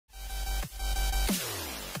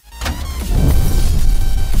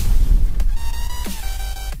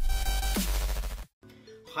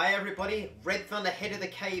Hi everybody, Red Thunder Head of the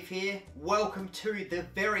Cave here. Welcome to the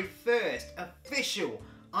very first official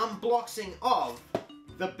unboxing of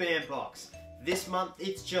the Bandbox. This month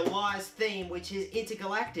it's July's theme, which is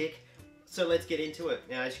Intergalactic, so let's get into it.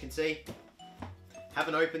 Now as you can see,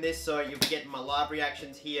 haven't opened this, so you'll be getting my live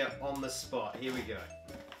reactions here on the spot. Here we go.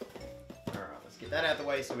 Alright, let's get that out of the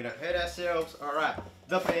way so we don't hurt ourselves. Alright,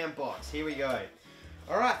 the Bandbox, here we go.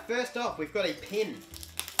 Alright, first off we've got a pin.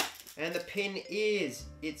 And the pin is,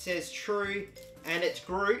 it says True, and it's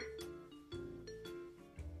Groot.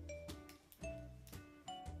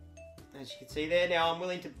 As you can see there. Now I'm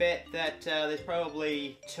willing to bet that there's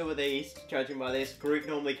probably two of these, judging by this. Groot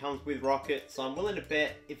normally comes with Rocket, so I'm willing to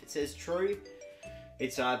bet if it says True,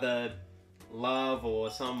 it's either Love or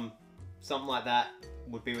something like that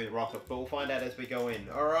would be with Rocket, but we'll find out as we go in.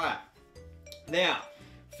 Alright, now,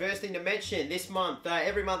 first thing to mention, this month,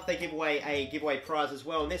 every month they give away a giveaway prize as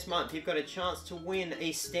well, and this month you've got a chance to win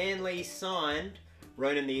a Stan Lee signed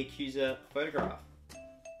Ronan the Accuser photograph.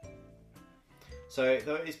 So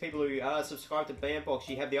those people who are subscribed to Bandbox,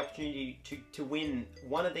 you have the opportunity to win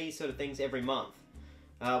one of these sort of things every month.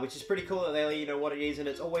 Which is pretty cool that they let you know what it is, and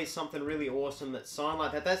it's always something really awesome that's signed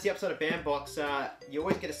like that. That's the upside of Bandbox. You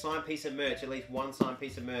always get a signed piece of merch, at least one signed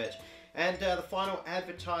piece of merch. And the final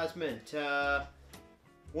advertisement.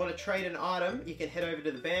 Want to trade an item, you can head over to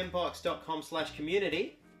the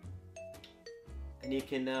bandbox.com/community and you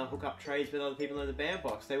can hook up trades with other people in the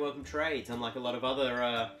Bandbox. They welcome trades, unlike a lot of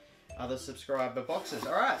other subscriber boxes.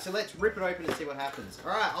 Alright, so let's rip it open and see what happens.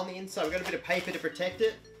 Alright, on the inside we've got a bit of paper to protect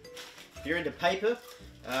it. If you're into paper,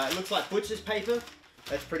 it looks like butcher's paper.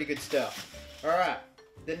 That's pretty good stuff. Alright,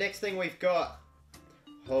 the next thing we've got,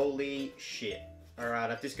 holy shit. Alright,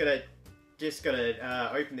 I've just got to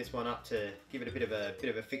open this one up to give it a bit of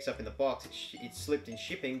a fix up in the box. It's slipped in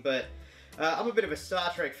shipping, but I'm a bit of a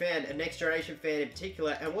Star Trek fan, a Next Generation fan in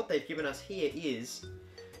particular, and what they've given us here is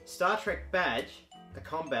Star Trek badge, a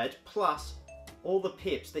comm badge, plus all the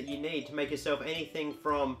pips that you need to make yourself anything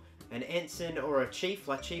from an ensign or a chief,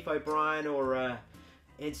 like Chief O'Brien or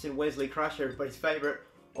Ensign Wesley Crusher, everybody's favourite,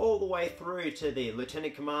 all the way through to the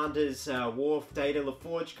Lieutenant Commanders, Worf, Data,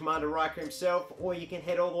 LaForge, Commander Riker himself, or you can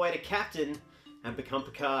head all the way to Captain and become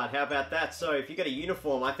Picard. How about that? So if you've got a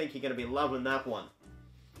uniform, I think you're going to be loving that one.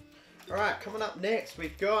 Alright, coming up next,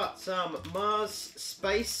 we've got some Mars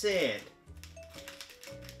Space Sand.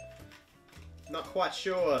 Not quite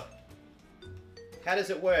sure. How does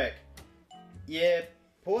it work? Yeah,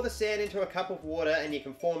 pour the sand into a cup of water and you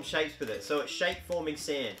can form shapes with it. So it's shape-forming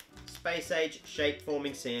sand. Space age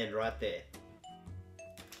shape-forming sand right there.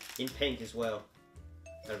 In pink as well.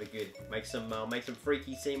 That'll be good. Make some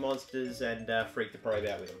freaky sea monsters and freak the probe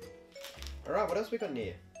out with them. Alright, what else we got in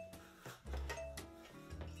here?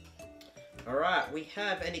 Alright, we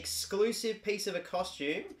have an exclusive piece of a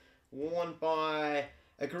costume worn by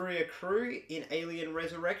a Guerrilla crew in Alien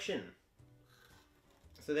Resurrection.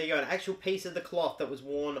 So there you go, an actual piece of the cloth that was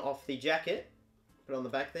worn off the jacket. Put it on the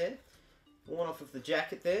back there. Worn off of the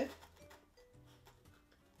jacket there.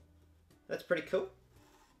 That's pretty cool.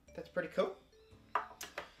 That's pretty cool.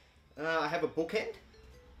 I have a bookend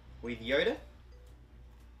with Yoda,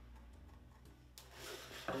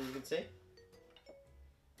 as you can see.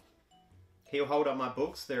 He'll hold up my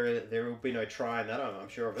books. There will be no trying that. I'm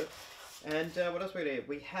sure of it. And what else we do?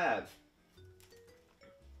 We have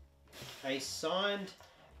a signed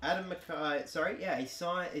Adam McCarthy. Sorry, yeah, a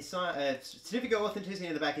certificate of authenticity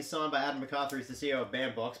in the back is signed by Adam McCarthy, who's the CEO of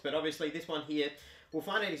Bandbox. But obviously, this one here, we'll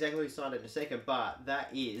find out exactly who signed it in a second. But that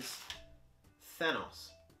is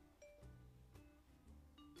Thanos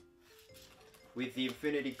with the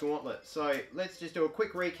Infinity Gauntlet. So let's just do a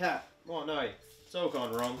quick recap. Oh no, it's all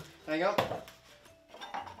gone wrong. Hang on.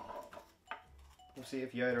 We'll see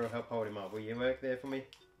if Yoda will help hold him up. Will you work there for me?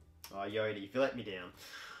 Oh Yoda, you've let me down.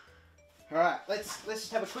 Alright, let's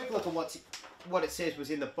just have a quick look at what it says was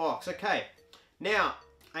in the box. Okay, now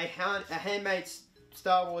a handmade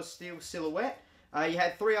Star Wars steel silhouette. You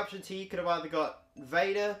had three options here. You could have either got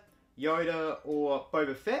Vader, Yoda, or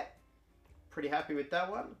Boba Fett. Pretty happy with that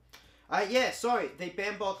one. Yeah, so the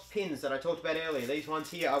Bandbox pins that I talked about earlier, these ones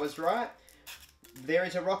here, I was right. There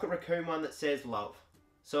is a Rocket Raccoon one that says love.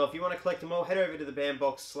 So if you want to collect them all, head over to the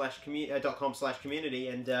bandbox.com/community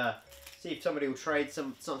and see if somebody will trade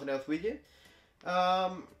something else with you.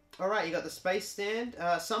 Alright, you got the space stand.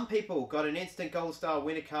 Some people got an instant gold star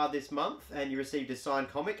winner card this month and you received a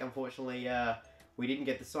signed comic. Unfortunately, we didn't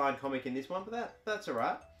get the signed comic in this one, but that's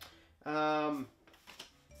alright.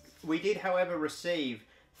 We did, however, receive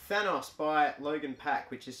Thanos by Logan Pack,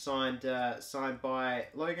 which is signed by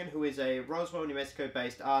Logan, who is a Roswell, New Mexico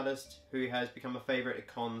based artist who has become a favourite at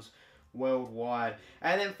cons worldwide.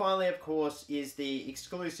 And then finally, of course, is the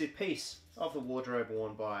exclusive piece of the wardrobe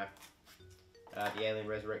worn by the Alien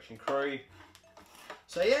Resurrection crew.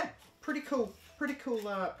 So yeah, pretty cool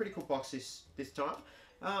box this time.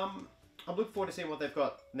 I'm looking forward to seeing what they've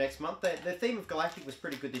got next month. The theme of Galactic was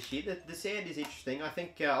pretty good this year. The sand is interesting. I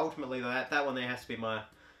think ultimately that one there has to be my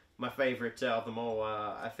favourite of them all.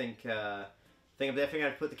 I think I'm definitely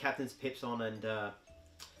going to put the captain's pips on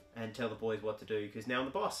and tell the boys what to do, because now I'm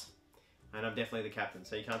the boss. And I'm definitely the captain,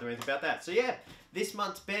 so you can't do anything about that. So yeah, this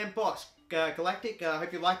month's band box, Galactic. I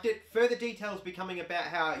hope you liked it. Further details will be coming about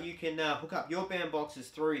how you can hook up your band boxes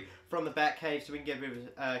through from the Batcave, so we can get a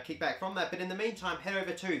bit of kickback from that. But in the meantime, head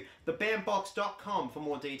over to thebandbox.com for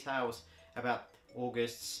more details about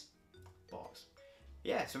August's box.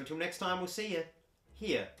 Yeah, so until next time, we'll see you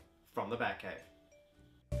here from the Batcave.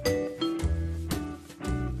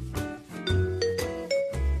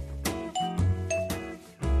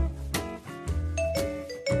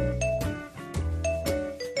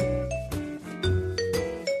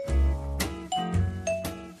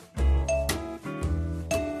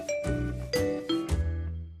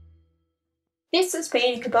 This has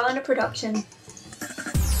been a Cabana production.